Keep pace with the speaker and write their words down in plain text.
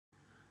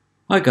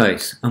Hi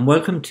guys, and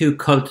welcome to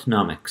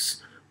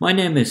Cultnomics. My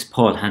name is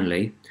Paul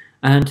Hanley,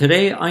 and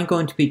today I'm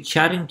going to be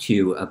chatting to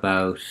you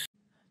about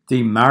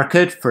the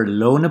market for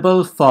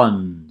loanable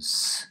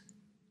funds.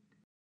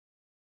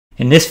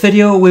 In this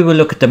video we will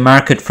look at the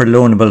market for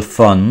loanable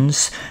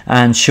funds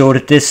and show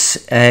that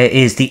this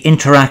is the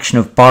interaction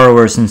of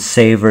borrowers and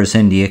savers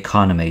in the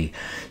economy.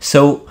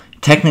 So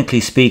technically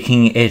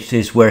speaking, it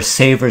is where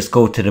savers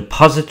go to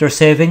deposit their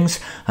savings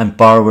and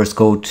borrowers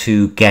go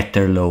to get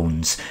their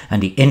loans.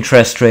 And the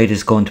interest rate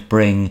is going to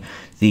bring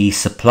the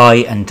supply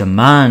and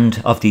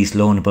demand of these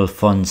loanable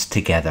funds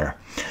together.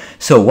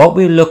 So what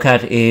we'll look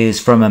at is,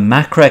 from a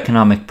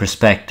macroeconomic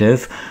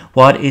perspective,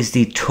 what is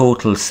the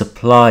total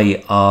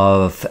supply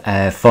of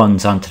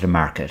funds onto the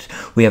market.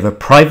 We have a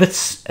private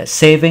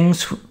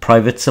savings,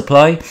 private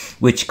supply,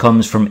 which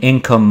comes from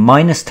income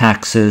minus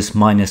taxes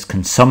minus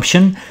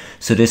consumption.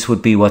 So this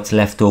would be what's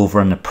left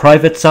over on the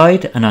private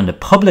side, and on the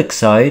public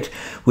side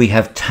we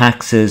have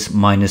taxes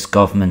minus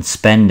government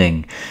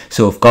spending.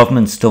 So if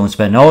governments don't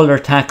spend all their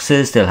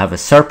taxes, they'll have a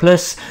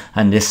surplus,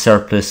 and this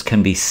surplus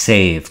can be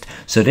saved.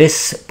 So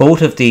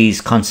both of these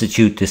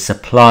constitute the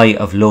supply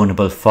of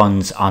loanable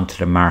funds onto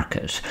the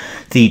market.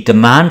 The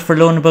demand for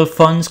loanable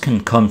funds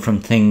can come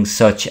from things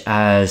such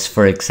as,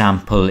 for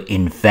example,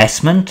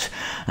 investment,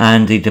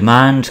 and the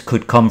demand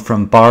could come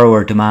from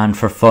borrower demand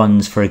for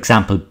funds, for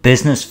example,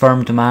 business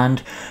firm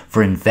demand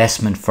for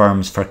investment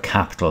firms for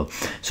capital.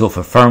 So if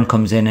a firm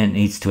comes in and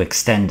needs to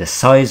extend the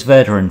size of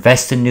it or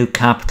invest in new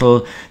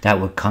capital,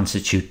 that would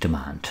constitute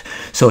demand.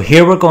 So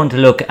here we're going to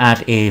look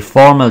at a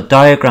formal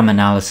diagram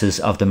analysis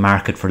of the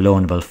market for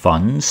loanable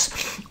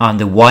funds. On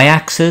the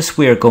y-axis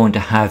we are going to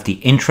have the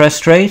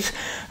interest rate,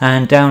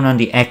 and down on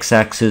the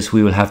x-axis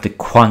we will have the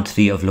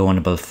quantity of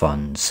loanable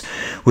funds.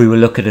 We will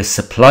look at a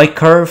supply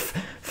curve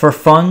for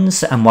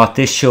funds, and what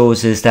this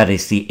shows is that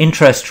as the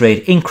interest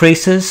rate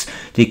increases,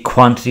 the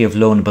quantity of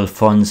loanable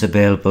funds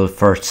available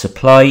for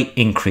supply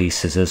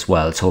increases as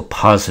well, so a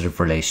positive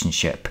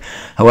relationship.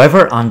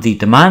 However, on the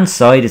demand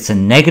side it's a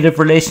negative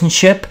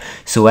relationship,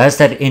 so as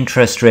that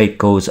interest rate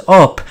goes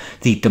up,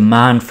 the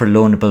demand for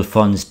loanable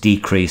funds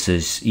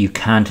decreases. You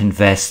can't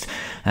invest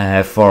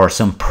for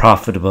some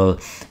profitable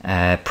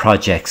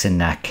projects in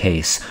that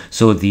case,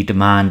 so the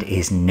demand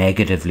is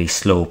negatively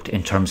sloped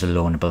in terms of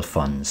loanable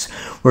funds.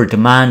 Where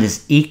demand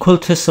is equal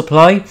to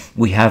supply,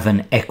 we have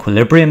an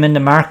equilibrium in the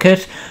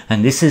market,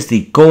 and this is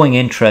the going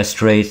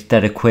interest rate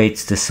that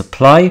equates the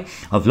supply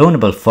of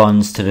loanable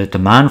funds to the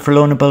demand for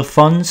loanable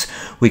funds.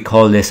 We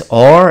call this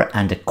R,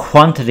 and the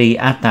quantity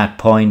at that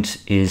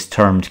point is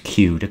termed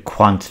Q, the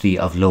quantity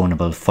of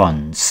loanable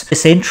funds.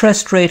 This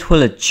interest rate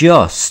will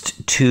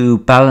adjust to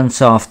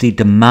balance off the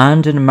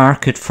demand in the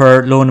market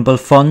for loanable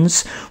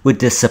funds with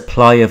the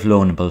supply of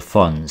loanable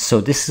funds.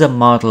 So this is a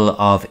model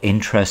of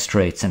interest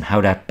rates and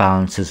how that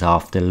balances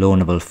off the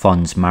loanable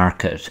funds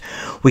market.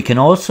 We can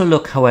also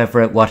look,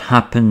 however, at what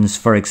happens,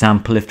 for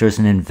example, if there's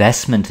an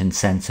investment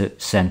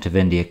incentive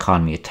in the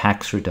economy, a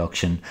tax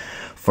reduction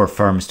for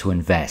firms to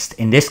invest.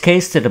 In this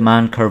case, the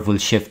demand curve will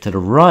shift to the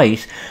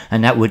right,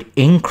 and that would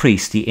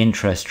increase the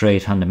interest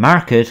rate on the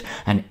market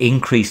and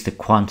increase the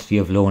quantity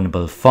of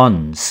loanable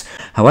funds.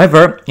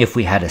 However, if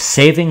we had a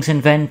savings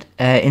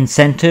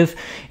incentive,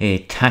 a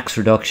tax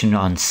reduction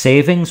on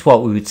savings,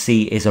 what we would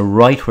see is a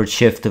rightward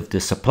shift of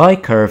the supply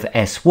curve,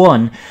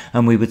 S1,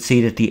 and we would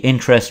see that the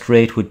interest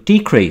rate would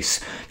decrease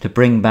to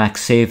bring back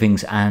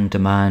savings and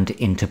demand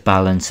into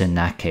balance in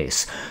that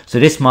case. So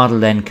this model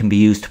then can be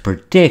used to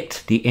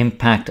predict the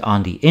impact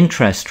on the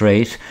interest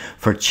rate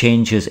for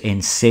changes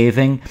in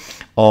saving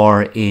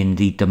or in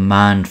the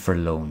demand for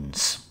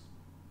loans.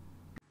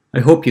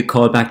 I hope you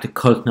call back to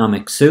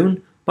Cultnomics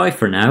soon. Bye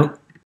for now.